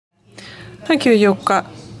Thank you, Joka.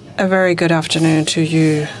 A very good afternoon to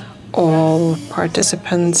you all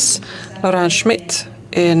participants. Laurent Schmidt,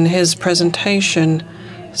 in his presentation,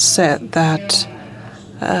 said that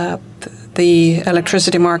the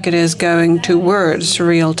electricity market is going towards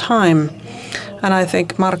real time. And I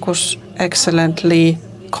think Markus excellently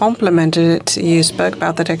complemented it. You spoke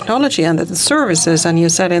about the technology and the services, and you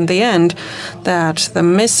said in the end that the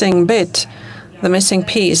missing bit, the missing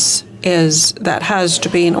piece is that has to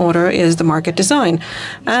be in order is the market design.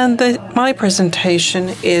 And my presentation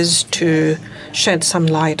is to shed some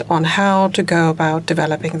light on how to go about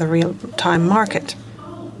developing the real-time market.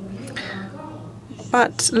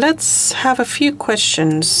 But let's have a few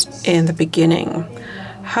questions in the beginning.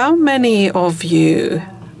 How many of you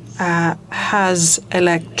has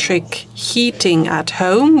electric heating at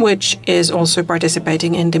home, which is also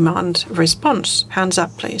participating in demand response? Hands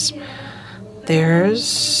up, please.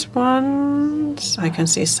 There's one. I can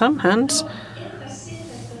see some hands.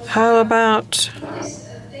 How about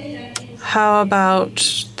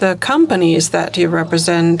the companies that you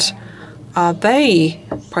represent? Are they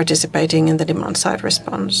participating in the demand side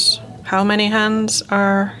response? How many hands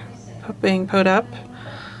are being put up?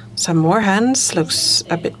 Some more hands, looks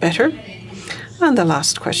a bit better. And the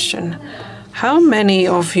last question. How many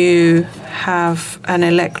of you have an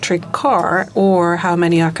electric car, or how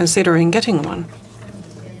many are considering getting one?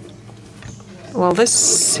 Well, this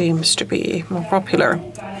seems to be more popular.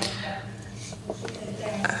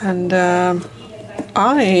 And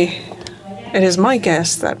it is my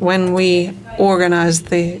guess that when we organize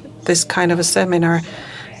this kind of a seminar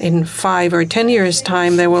in 5 or 10 years'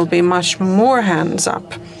 time, there will be much more hands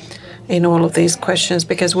up in all of these questions,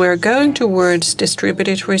 because we're going towards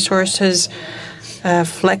distributed resources,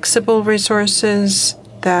 flexible resources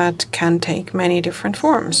that can take many different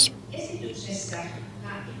forms.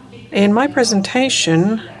 In my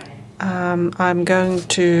presentation, I'm going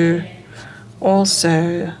to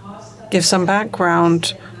also give some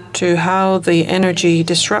background to how the energy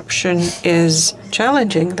disruption is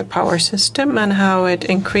challenging the power system and how it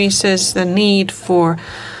increases the need for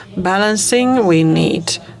balancing. We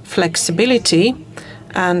need flexibility,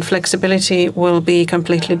 and flexibility will be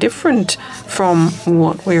completely different from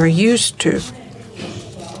what we're used to.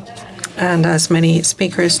 And as many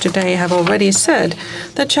speakers today have already said,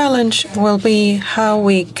 the challenge will be how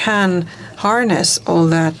we can harness all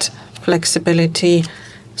that flexibility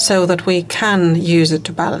so that we can use it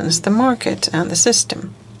to balance the market and the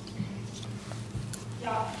system.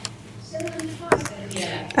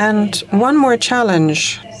 And one more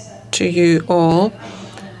challenge to you all.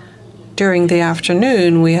 During the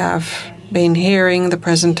afternoon, we have been hearing the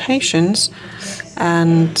presentations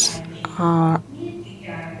and are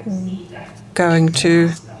going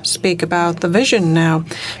to speak about the vision now.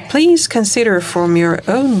 Please consider from your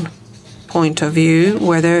own point of view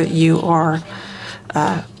whether you are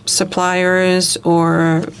suppliers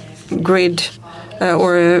or grid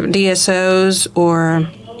or DSOs or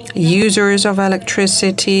users of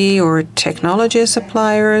electricity or technology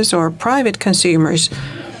suppliers or private consumers.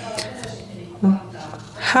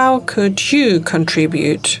 How could you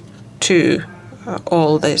contribute to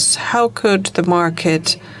all this? How could the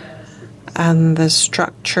market and the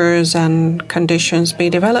structures and conditions be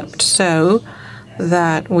developed so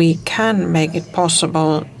that we can make it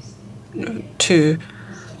possible to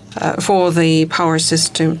for the power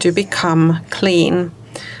system to become clean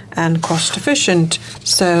and cost efficient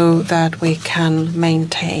so that we can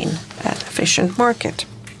maintain an efficient market?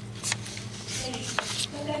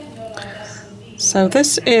 So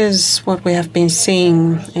this is what we have been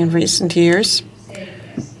seeing in recent years.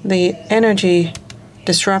 The energy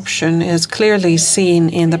disruption is clearly seen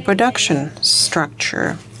in the production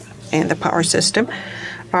structure in the power system.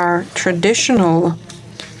 Our traditional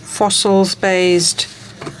fossils-based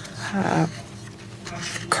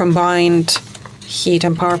combined heat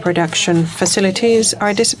and power production facilities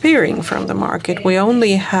are disappearing from the market. We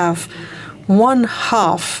only have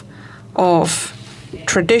 1/2 of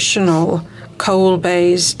traditional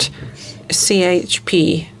coal-based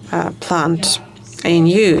CHP plant in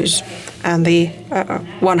use, and the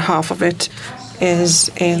 1/2 of it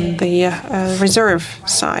is in the reserve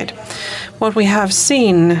side. What we have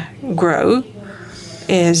seen grow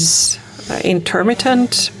is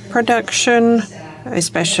intermittent production,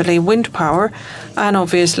 especially wind power, and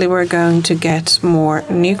obviously we're going to get more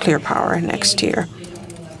nuclear power next year.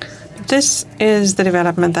 This is the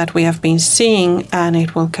development that we have been seeing, and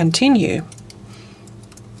it will continue.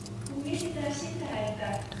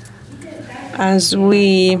 As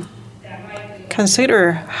we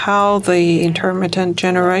consider how the intermittent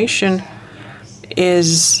generation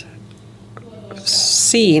is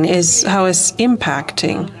seen is how it's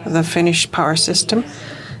impacting the Finnish power system.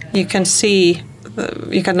 You can see,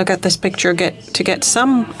 you can look at this picture to get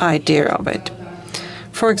some idea of it.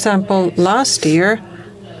 For example, last year,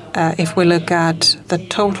 if we look at the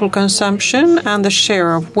total consumption and the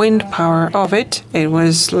share of wind power of it, it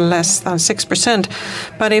was less than 6%.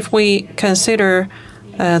 But if we consider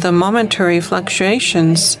the momentary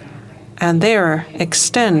fluctuations and their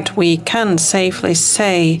extent, we can safely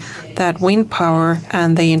say that wind power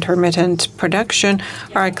and the intermittent production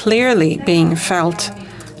are clearly being felt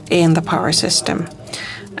in the power system.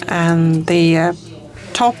 And the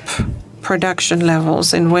top production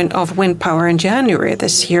levels of wind power in January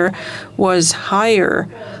this year was higher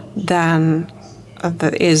than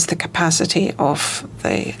is the capacity of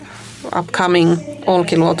the upcoming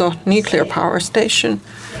Olkiluoto nuclear power station.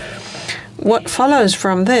 What follows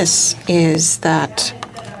from this is that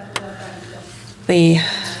the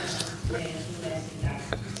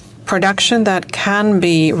production that can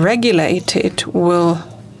be regulated will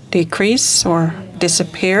decrease or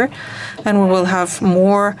disappear, and we will have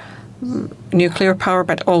more nuclear power,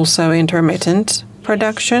 but also intermittent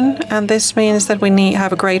production, and this means that we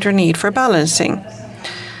have a greater need for balancing.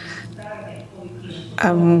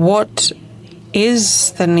 What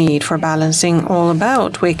is the need for balancing all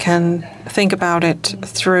about? We can think about it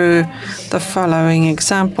through the following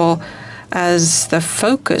example, as the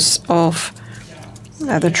focus of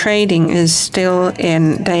the trading is still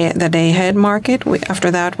in the day-ahead market. After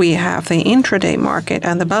that, we have the intraday market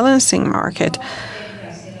and the balancing market.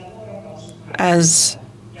 As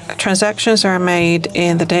transactions are made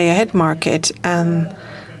in the day-ahead market, and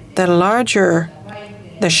the larger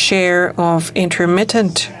the share of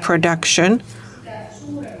intermittent production,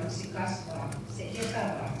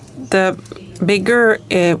 the bigger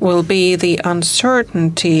it will be the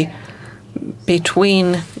uncertainty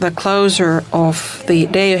between the closure of the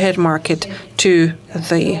day-ahead market to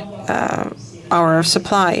the hour of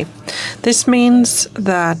supply. This means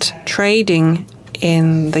that trading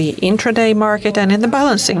in the intraday market and in the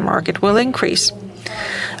balancing market will increase.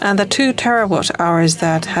 And the 2 terawatt hours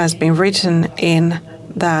that has been written in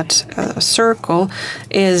that circle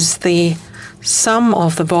is the sum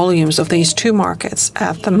of the volumes of these 2 markets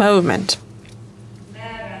at the moment.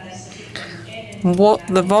 What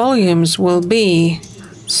the volumes will be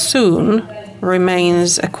soon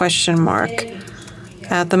remains a question mark.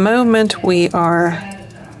 At the moment, we are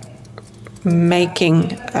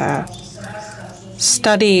making a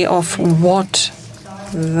study of what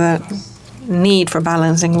the need for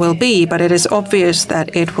balancing will be, but it is obvious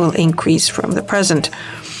that it will increase from the present.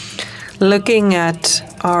 Looking at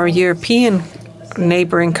our European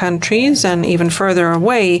neighboring countries and even further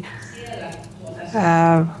away,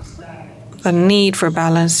 the need for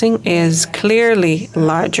balancing is clearly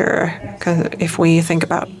larger. If we think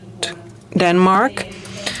about Denmark,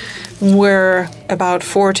 where about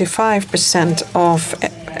 45% of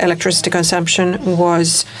electricity consumption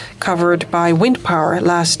was covered by wind power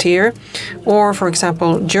last year, or, for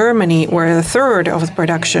example, Germany, where a third of the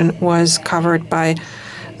production was covered by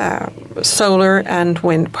solar and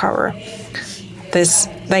wind power.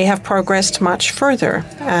 They have progressed much further,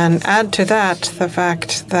 and add to that the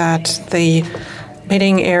fact that the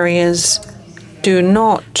bidding areas do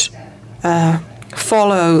not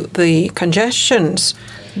follow the congestions.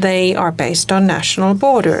 They are based on national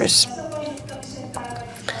borders.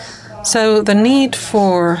 So the need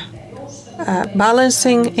for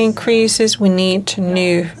balancing increases. We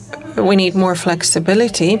need more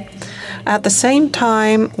flexibility. At the same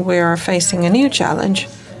time, we are facing a new challenge.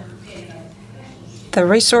 The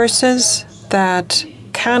resources that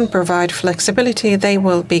can provide flexibility, they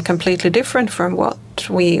will be completely different from what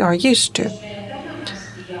we are used to.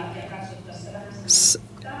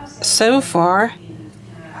 So far,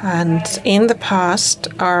 and in the past,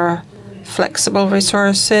 our flexible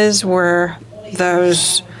resources were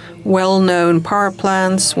those well-known power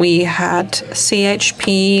plants. We had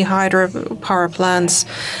CHP, hydropower plants,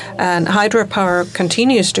 and hydropower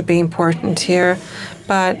continues to be important here,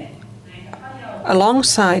 but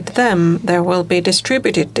alongside them, there will be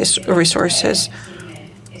distributed resources.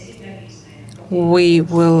 We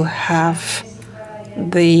will have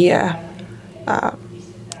the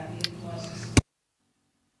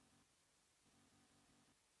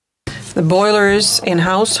boilers in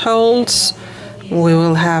households. We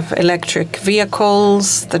will have electric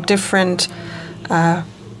vehicles, the different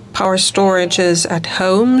power storages at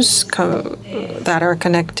homes that are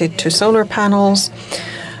connected to solar panels.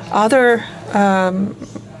 Other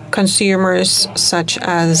consumers, such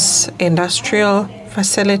as industrial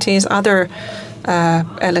facilities, other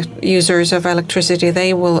users of electricity,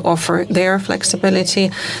 they will offer their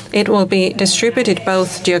flexibility. It will be distributed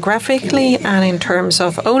both geographically and in terms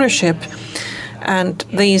of ownership. And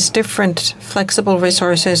these different flexible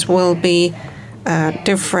resources will be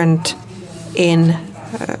different in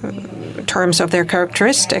terms of their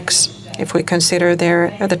characteristics. If we consider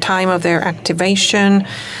the time of their activation,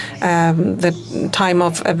 the time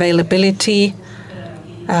of availability,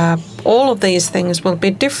 all of these things will be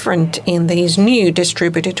different in these new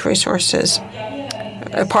distributed resources,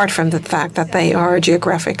 apart from the fact that they are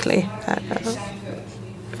geographically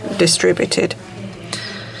distributed.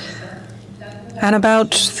 And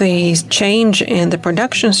about the change in the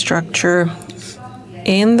production structure,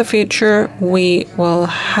 in the future we will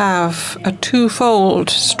have a twofold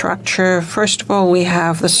structure. First of all, we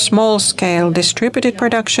have the small-scale distributed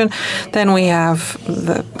production. Then we have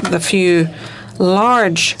the few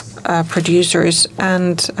large producers,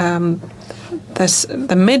 and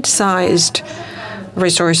the mid-sized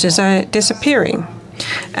resources are disappearing.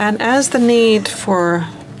 And as the need for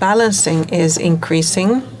balancing is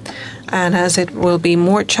increasing, and as it will be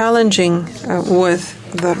more challenging with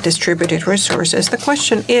the distributed resources, the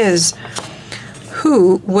question is,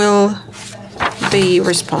 who will be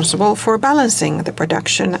responsible for balancing the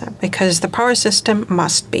production? Because the power system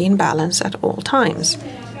must be in balance at all times.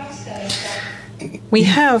 We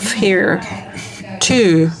have here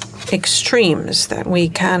two extremes that we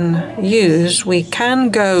can use. We can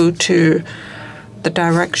go to the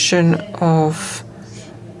direction of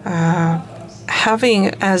having,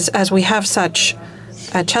 as we have such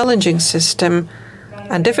a challenging system,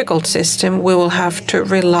 a difficult system, we will have to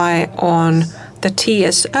rely on the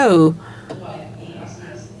TSO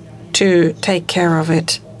to take care of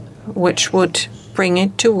it, which would bring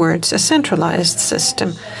it towards a centralized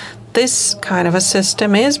system. This kind of a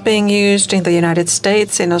system is being used in the United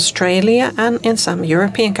States, in Australia, and in some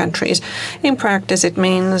European countries. In practice, it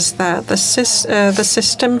means that the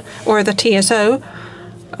system or the TSO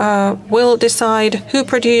will decide who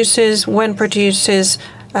produces, when produces,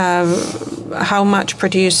 how much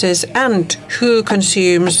produces, and who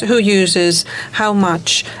consumes, who uses how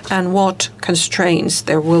much, and what constraints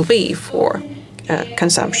there will be for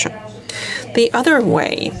consumption. The other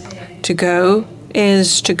way to go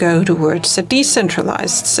is to go towards a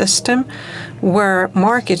decentralized system where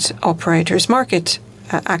market operators, market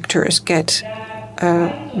actors get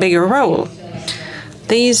a bigger role.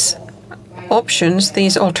 These options,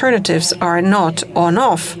 these alternatives are not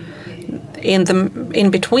on-off. In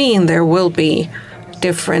between, there will be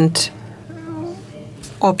different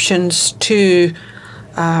options to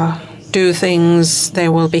do things.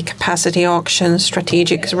 There will be capacity auctions,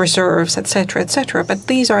 strategic reserves, etc., etc. But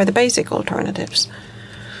these are the basic alternatives.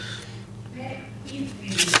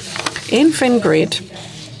 In Fingrid,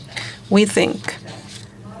 we think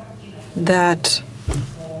that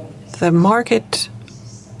the market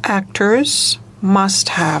actors must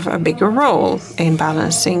have a bigger role in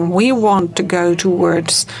balancing. We want to go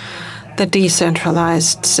towards the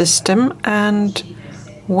decentralized system, and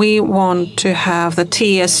we want to have the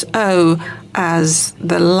TSO as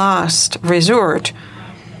the last resort.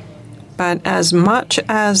 But as much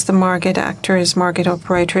as the market actors, market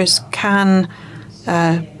operators can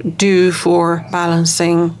do for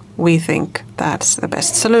balancing, we think that's the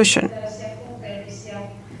best solution.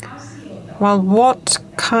 Well, what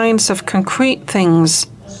kinds of concrete things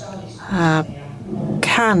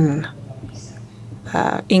can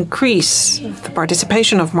increase the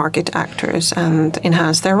participation of market actors and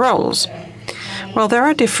enhance their roles? Well, there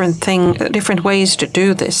are different ways to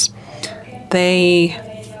do this. They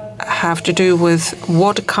have to do with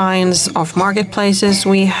what kinds of marketplaces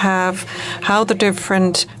we have, how the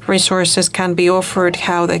different resources can be offered,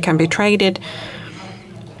 how they can be traded,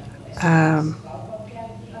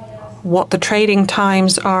 what the trading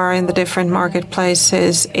times are in the different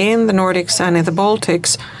marketplaces. In the Nordics and in the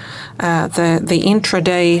Baltics, the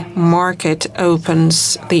intraday market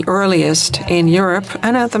opens the earliest in Europe,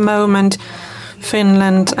 and at the moment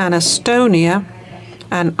Finland and Estonia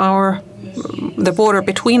and the border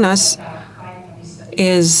between us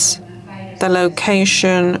is the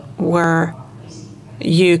location where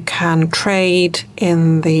you can trade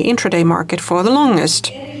in the intraday market for the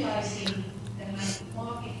longest.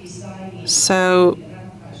 So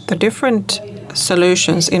the different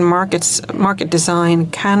solutions in market design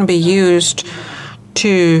can be used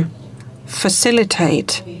to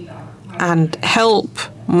facilitate and help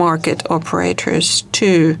market operators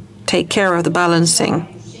to take care of the balancing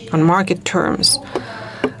on market terms.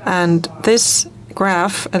 And this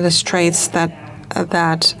graph illustrates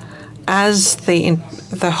that as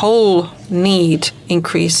the whole need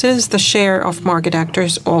increases, the share of market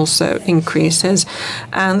actors also increases,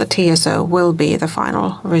 and the TSO will be the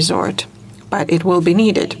final resort, but it will be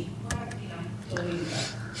needed.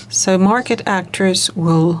 So market actors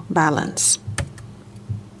will balance.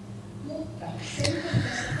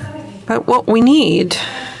 But what we need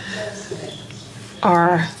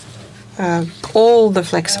are all the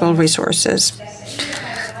flexible resources.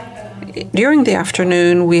 During the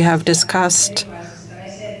afternoon, we have discussed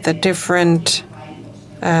the different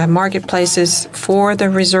marketplaces for the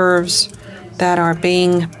reserves that are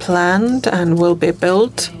being planned and will be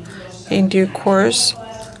built in due course.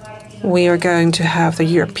 We are going to have the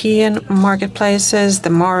European marketplaces, the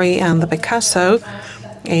Mari and the Picasso,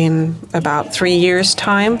 in about 3 years'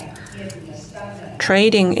 time.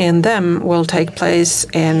 Trading in them will take place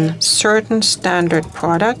in certain standard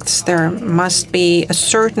products. There must be a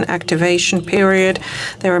certain activation period.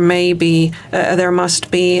 There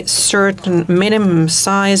must be certain minimum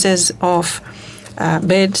sizes of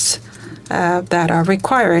bids that are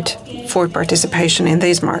required for participation in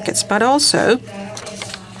these markets. But also,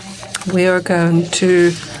 we are going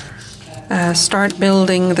to start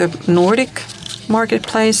building the Nordic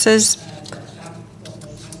marketplaces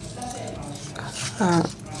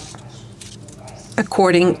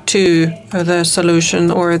according to the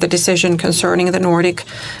solution or the decision concerning the Nordic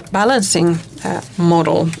balancing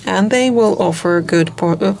model. And they will offer good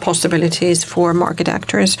possibilities for market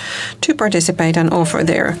actors to participate and offer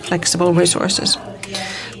their flexible resources.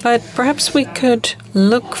 But perhaps we could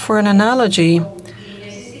look for an analogy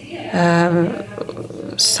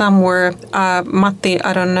somewhere. Matti,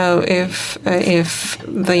 I don't know if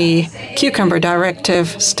the cucumber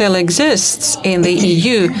directive still exists in the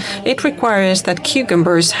EU. It requires that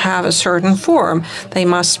cucumbers have a certain form. They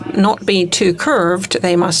must not be too curved.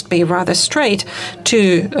 They must be rather straight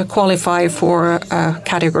to qualify for a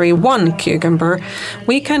category 1 cucumber.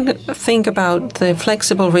 We can think about the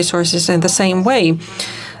flexible resources in the same way,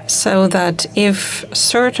 so that if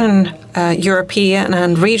certain European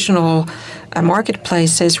and regional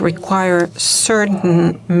marketplaces require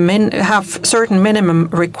have certain minimum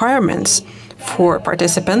requirements for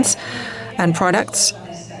participants and products,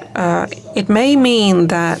 it may mean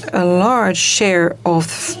that a large share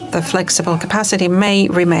of the flexible capacity may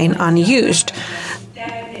remain unused.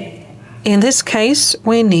 In this case,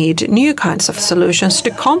 we need new kinds of solutions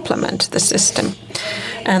to complement the system.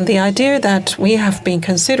 And the idea that we have been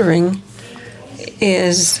considering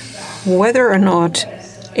is whether or not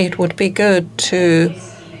it would be good to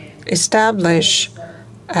establish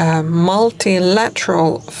a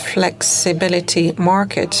multilateral flexibility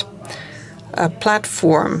market, a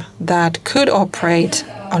platform that could operate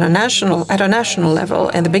on at a national level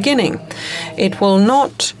in the beginning. It will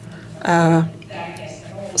not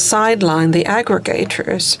sideline the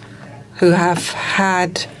aggregators who have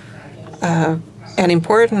had an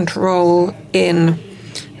important role in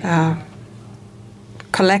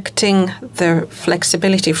collecting the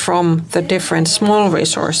flexibility from the different small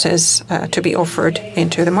resources to be offered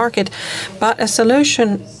into the market, but a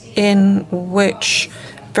solution in which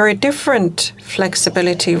very different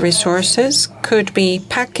flexibility resources could be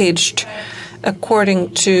packaged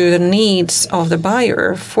according to the needs of the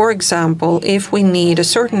buyer. For example, if we need a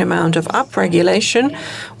certain amount of upregulation,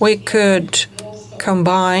 we could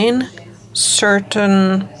combine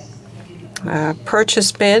certain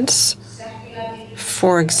purchase bids,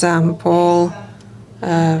 for example,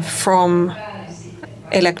 from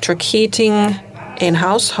electric heating in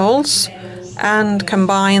households, and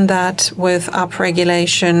combine that with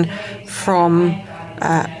upregulation from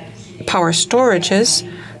power storages,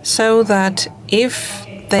 so that if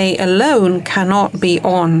they alone cannot be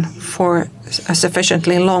on for a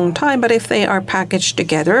sufficiently long time, but if they are packaged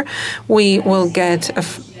together, we will get a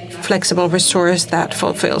flexible resource that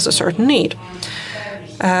fulfills a certain need.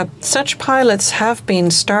 Such pilots have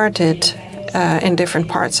been started in different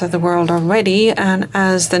parts of the world already, and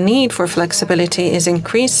as the need for flexibility is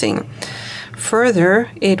increasing further,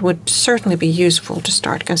 it would certainly be useful to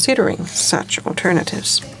start considering such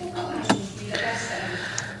alternatives.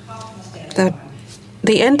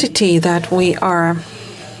 The entity that we are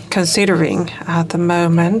considering at the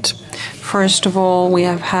moment, first of all, we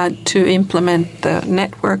have had to implement the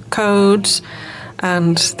network codes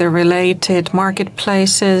and the related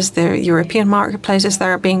marketplaces, the European marketplaces that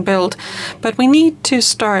are being built. But we need to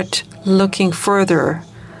start looking further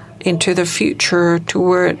into the future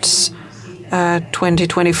towards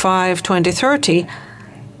 2025, 2030,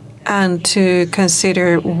 and to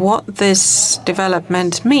consider what this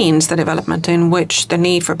development means, the development in which the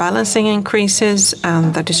need for balancing increases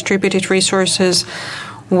and the distributed resources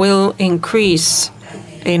will increase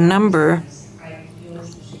in number,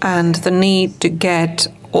 and the need to get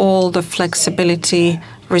all the flexibility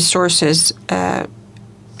resources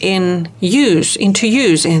into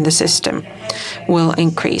use in the system will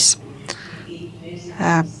increase.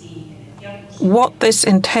 What this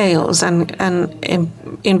entails and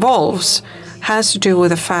involves has to do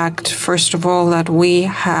with the fact, first of all, that we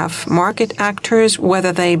have market actors,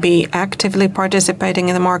 whether they be actively participating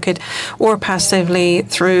in the market or passively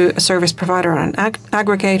through a service provider or an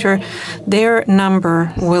aggregator. Their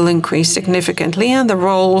number will increase significantly and the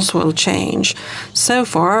roles will change. So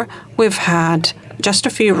far, we've had just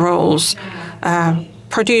a few roles,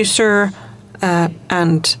 producer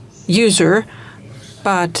and user,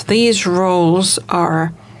 but these roles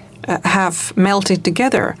have melted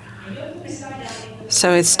together.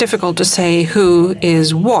 So it's difficult to say who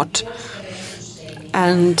is what.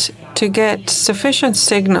 And to get sufficient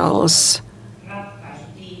signals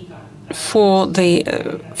for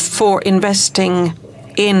investing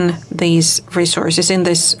in these resources, in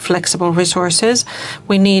these flexible resources,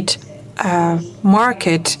 we need a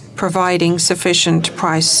market providing sufficient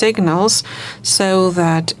price signals so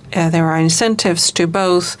that there are incentives to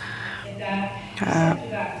both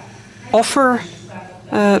offer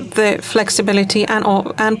the flexibility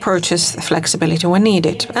and purchase the flexibility when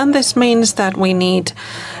needed. And this means that we need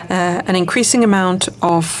an increasing amount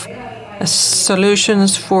of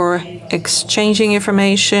solutions for exchanging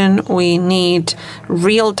information. We need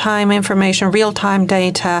real-time information, real-time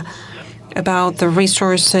data about the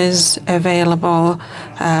resources available,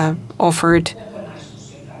 offered.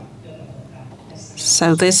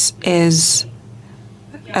 So this is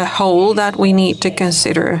a whole that we need to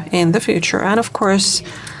consider in the future. And of course,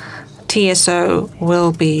 TSO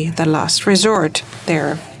will be the last resort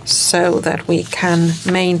there so that we can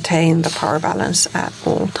maintain the power balance at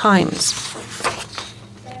all times.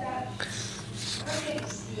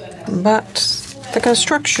 But the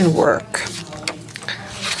construction work,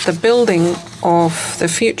 the building of the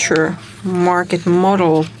future market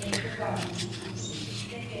model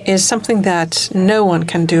is something that no one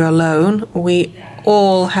can do alone. We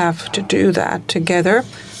all have to do that together,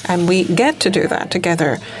 and we get to do that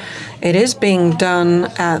together. It is being done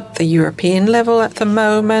at the European level at the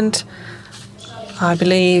moment. I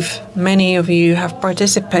believe many of you have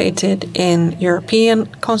participated in European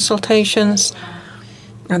consultations,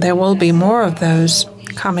 and there will be more of those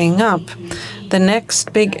coming up. The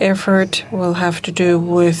next big effort will have to do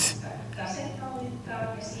with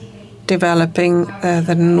developing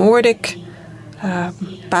the Nordic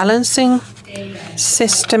balancing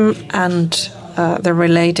system and the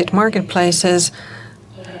related marketplaces.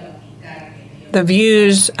 The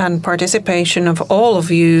views and participation of all of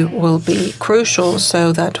you will be crucial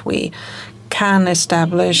so that we can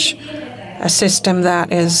establish a system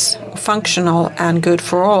that is functional and good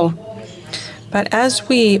for all. But as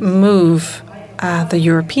we move at the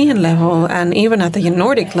European level and even at the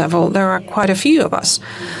Nordic level, there are quite a few of us.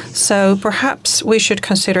 So perhaps we should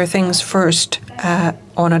consider things first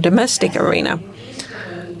on a domestic arena.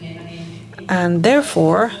 And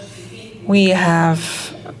therefore, we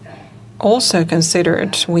have also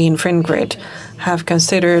considered, we in Fingrid have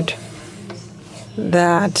considered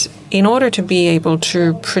that in order to be able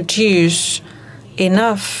to produce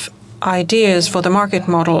enough ideas for the market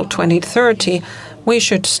model 2030, we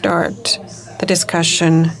should start the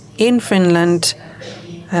discussion in Finland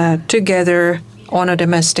together on a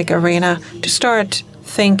domestic arena to start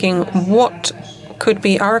thinking what could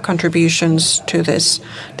be our contributions to this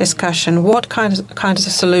discussion, what kinds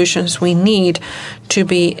of solutions we need to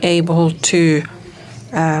be able to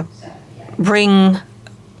bring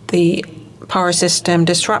the power system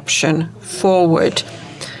disruption forward.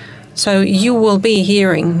 So you will be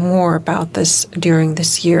hearing more about this during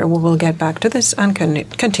this year. We will get back to this and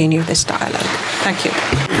continue this dialogue. Thank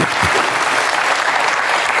you.